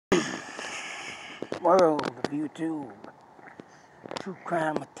world of YouTube, true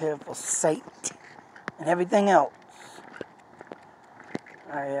crime material site, and everything else.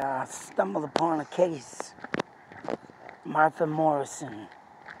 I stumbled upon a case, Martha Morrison,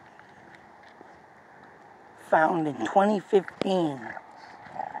 found in 2015,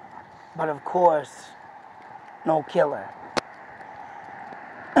 but of course, no killer.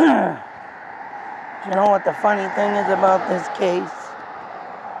 You know what the funny thing is about this case?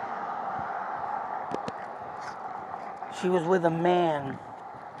 She was with a man,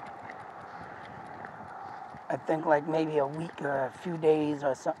 I think like maybe a week or a few days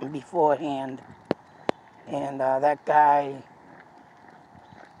or something beforehand. And that guy,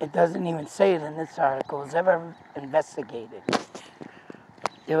 it doesn't even say it in this article, was ever investigated.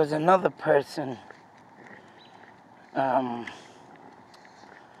 There was another person,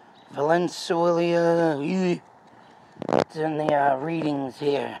 Valenzuela, it's in the readings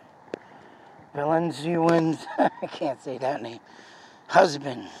here. Valenzuela's, I can't say that name,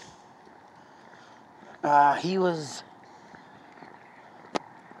 husband. He was,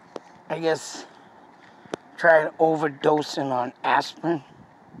 I guess, tried overdosing on aspirin.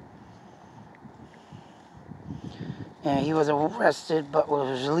 And he was arrested but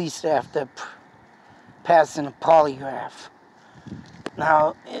was released after passing a polygraph.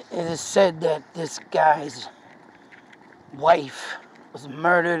 Now, it is said that this guy's wife was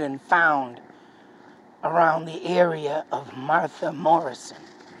murdered and found around the area of Martha Morrison.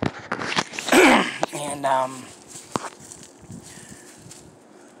 And,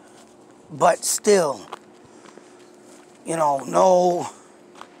 but still, you know, no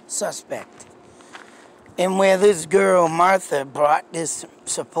suspect. And where this girl, Martha, brought this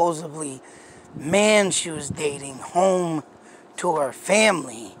supposedly man she was dating home to her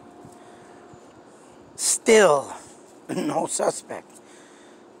family, still no suspect.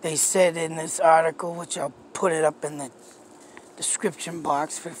 They said in this article, which I'll put it up in the description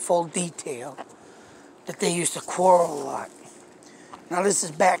box for full detail, that they used to quarrel a lot. Now this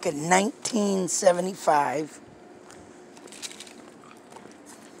is back in 1975,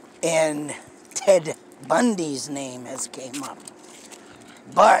 and Ted Bundy's name has came up.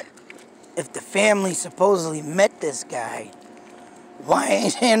 But if the family supposedly met this guy, why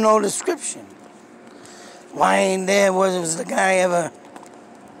ain't there no description? Why ain't there, was the guy ever,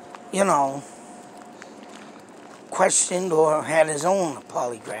 you know, questioned or had his own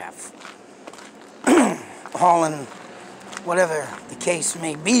polygraph? All in whatever the case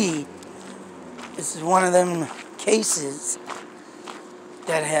may be, this is one of them cases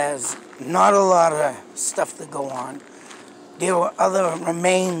that has not a lot of stuff to go on. There were other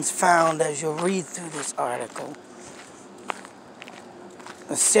remains found as you'll read through this article.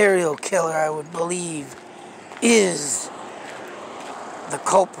 A serial killer, I would believe, is the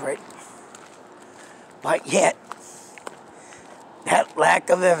culprit. But yet, that lack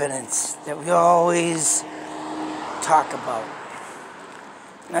of evidence that we always talk about,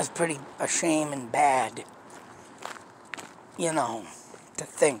 and that's pretty a shame and bad, you know, to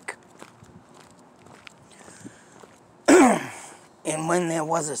think. And when there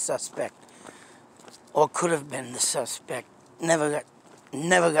was a suspect, or could have been the suspect, never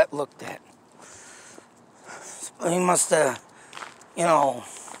got looked at. So he must have, you know,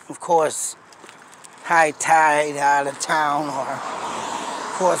 of course, high tide out of town, or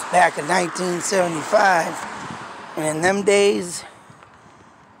of course back in 1975, and in them days,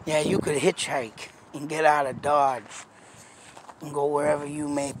 yeah, you could hitchhike and get out of Dodge and go wherever you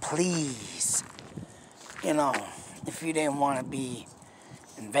may please, you know, if you didn't want to be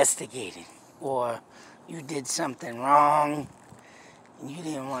investigated, or you did something wrong and you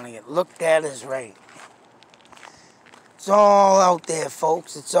didn't want to get looked at as right. It's all out there,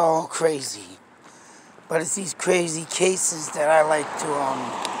 folks. It's all crazy. But it's these crazy cases that I like to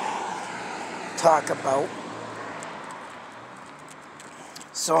talk about.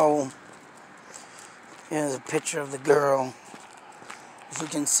 So, here's a picture of the girl. As you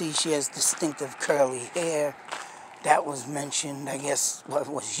can see, she has distinctive curly hair. That was mentioned, I guess, what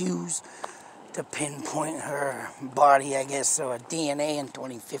was used to pinpoint her body, I guess, or DNA in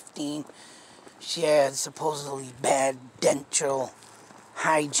 2015. She had supposedly bad dental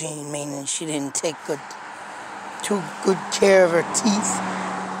hygiene, meaning she didn't take too good care of her teeth.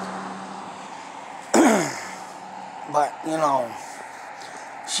 But, you know,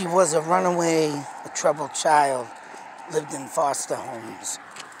 she was a runaway, a troubled child, lived in foster homes.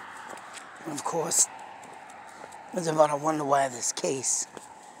 And of course, there's about to wonder why this case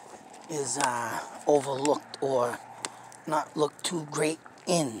is overlooked or not looked too great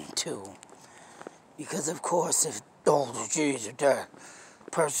into. Because of course, if, oh geez,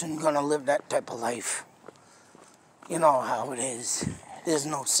 person gonna live that type of life. You know how it is. There's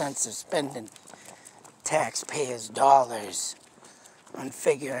no sense of spending taxpayers' dollars on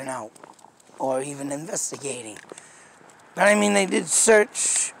figuring out or even investigating. But I mean, they did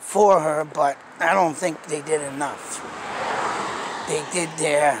search for her, but I don't think they did enough. They did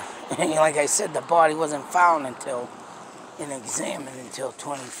their, like I said, the body wasn't found until and examined until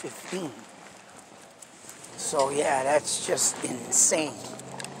 2015. So yeah, that's just insane.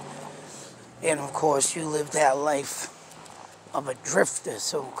 And of course, you live that life of a drifter,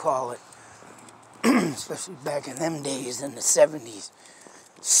 so call it, especially back in them days in the 70s,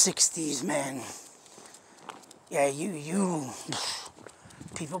 60s, man. Yeah, you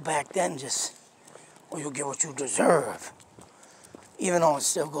people back then just, well, you'll get what you deserve. Even though it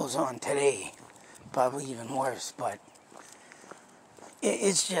still goes on today, probably even worse, but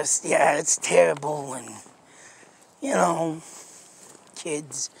it's just, yeah, it's terrible when, you know,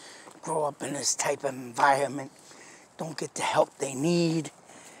 kids grow up in this type of environment, don't get the help they need,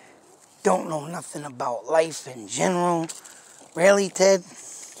 don't know nothing about life in general. Really, Ted?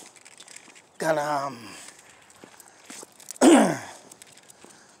 Gonna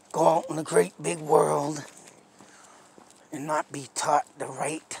go out in the great big world and not be taught the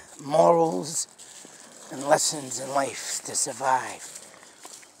right morals and lessons in life to survive.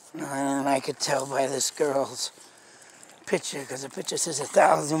 And I could tell by this girl's picture, because the picture says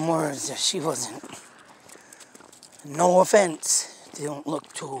 1,000 words, that she wasn't, no offense, they don't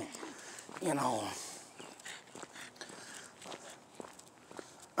look too, you know,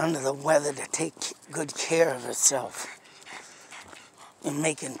 under the weather to take good care of herself and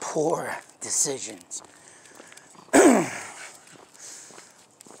making poor decisions.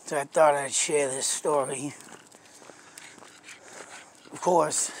 So I thought I'd share this story. Of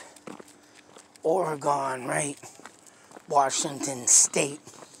course, Oregon, right? Washington State.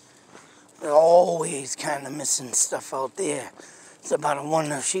 They're always kind of missing stuff out there. It's about a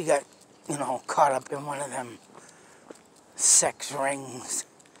wonder if she got, you know, caught up in one of them sex rings,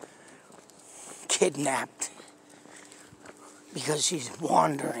 kidnapped, because she's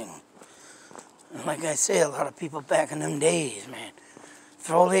wandering. And like I say, a lot of people back in them days, man,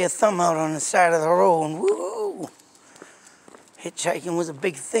 throw their thumb out on the side of the road and woo! Hitchhiking was a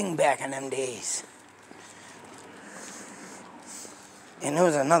big thing back in them days. And there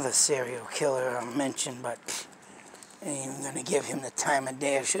was another serial killer I mentioned, but I ain't even gonna give him the time of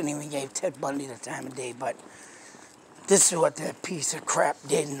day. I shouldn't even give Ted Bundy the time of day, but this is what that piece of crap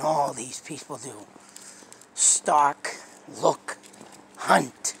did and all these people do. Stalk, look,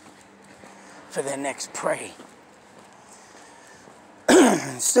 hunt for their next prey.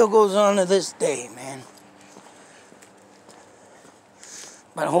 It still goes on to this day, man.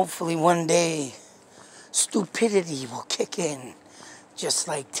 But hopefully one day, stupidity will kick in, just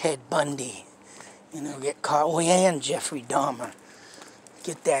like Ted Bundy. You know, get caught. Oh, and Jeffrey Dahmer.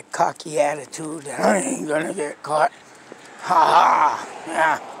 Get that cocky attitude that I ain't gonna get caught. Ha ha!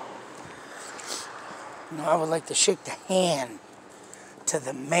 Yeah. You know, I would like to shake the hand to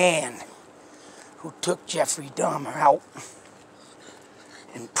the man who took Jeffrey Dahmer out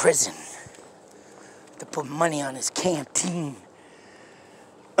in prison to put money on his canteen.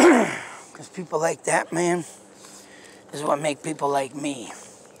 Because people like that, man, is what make people like me.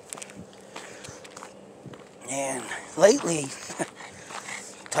 And lately,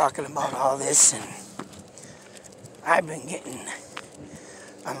 talking about all this, and I've been getting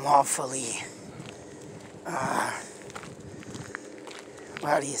unlawfully, how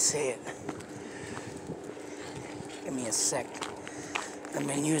do you say it? Give me a sec. I've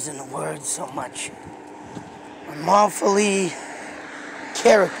been using the word so much. Unlawfully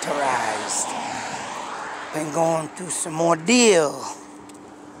characterized. Been going through some ordeal.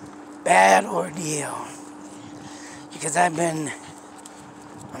 Bad ordeal. Because I've been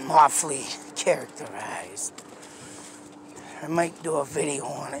unlawfully characterized. I might do a video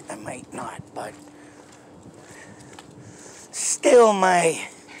on it, I might not, but still my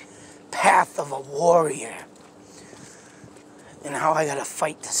path of a warrior and how I gotta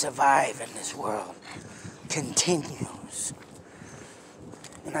fight to survive in this world continues.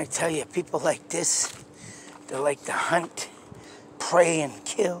 And I tell you, people like this, they like to hunt, prey, and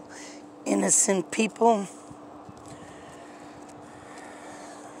kill innocent people.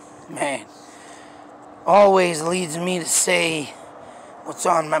 Man, always leads me to say what's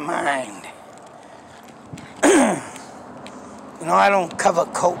on my mind. You know, I don't cover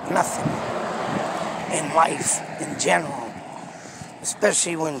coat nothing in life in general,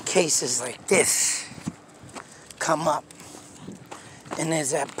 especially when cases like this come up and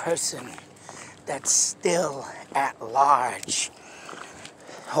there's that person that's still at large.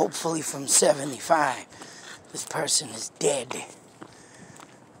 hopefully from 75, this person is dead.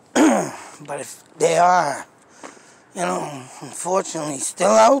 But if they are, you know, unfortunately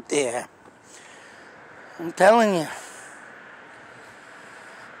still out there, I'm telling you,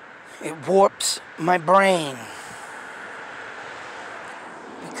 it warps my brain.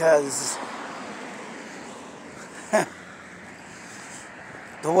 Because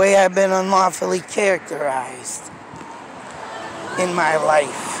the way I've been unlawfully characterized in my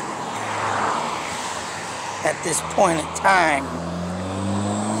life at this point in time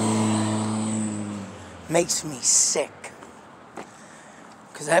makes me sick.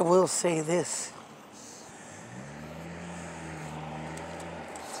 Because I will say this.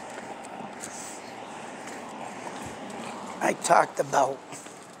 I talked about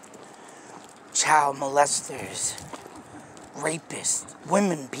child molesters, rapists,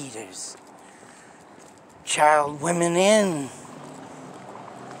 women beaters, child women in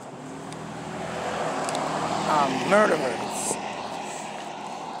murderers.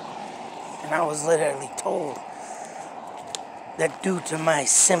 And I was literally told that due to my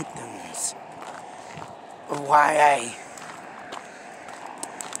symptoms of why I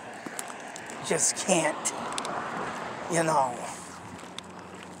just can't, you know,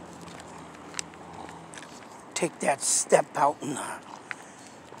 take that step out in the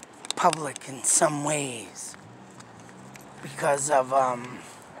public in some ways because of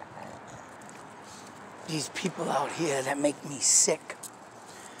these people out here that make me sick.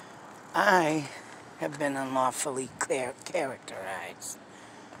 I have been unlawfully characterized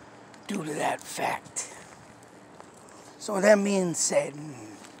due to that fact. So with that being said,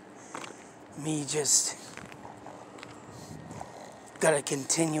 me just gotta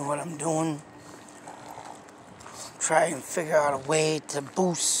continue what I'm doing. Try and figure out a way to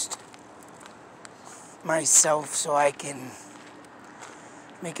boost myself so I can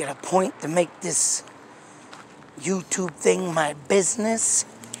make it a point to make this YouTube thing my business.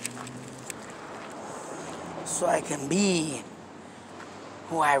 So I can be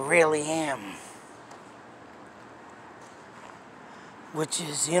who I really am. Which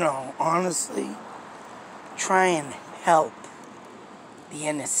is, you know, honestly, try and help the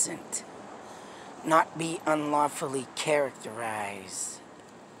innocent. Not be unlawfully characterized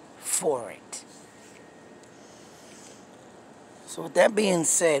for it. So with that being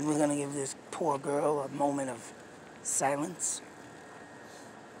said, we're going to give this poor girl a moment of silence.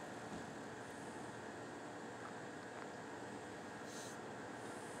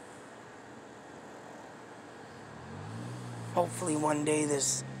 Hopefully one day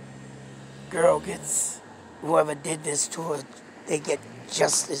this girl gets, whoever did this to her, they get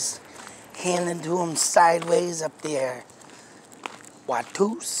justice handed to them sideways up their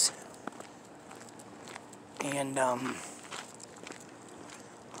watoos. And I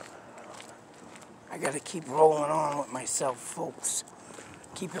gotta keep rolling on with myself, folks.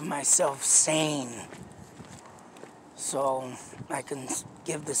 Keeping myself sane. So I can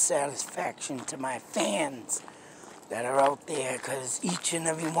give the satisfaction to my fans that are out there, because each and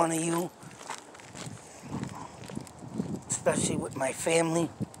every one of you, especially with my family,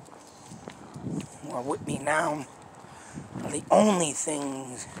 who are with me now, are the only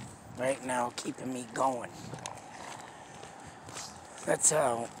things right now keeping me going. That's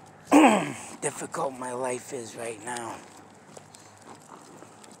how difficult my life is right now.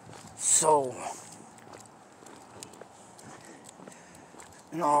 So,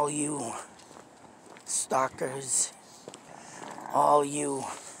 and all you stalkers, all you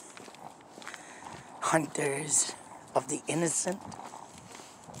hunters of the innocent,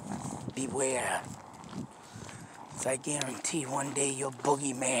 beware. Because I guarantee one day your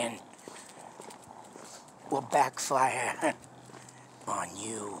boogeyman will backfire on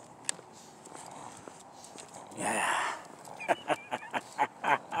you. Yeah.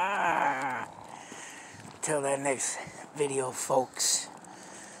 Till that next video, folks.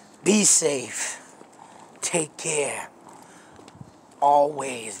 Be safe. Take care.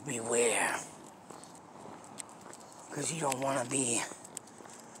 Always beware. Because you don't want to be,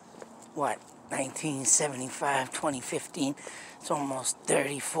 what, 1975, 2015? It's almost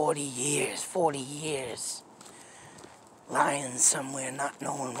 30, 40 years. Lying somewhere, not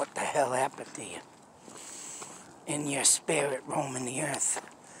knowing what the hell happened to you. In your spirit roaming the earth.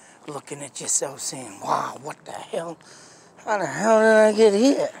 Looking at yourself saying, wow, what the hell? How the hell did I get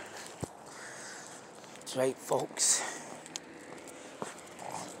here? That's right, folks.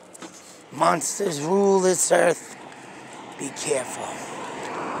 Monsters rule this earth. Be careful.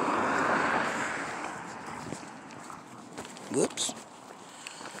 Whoops.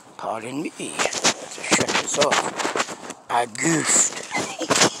 Pardon me. Let's shut this off. I goofed.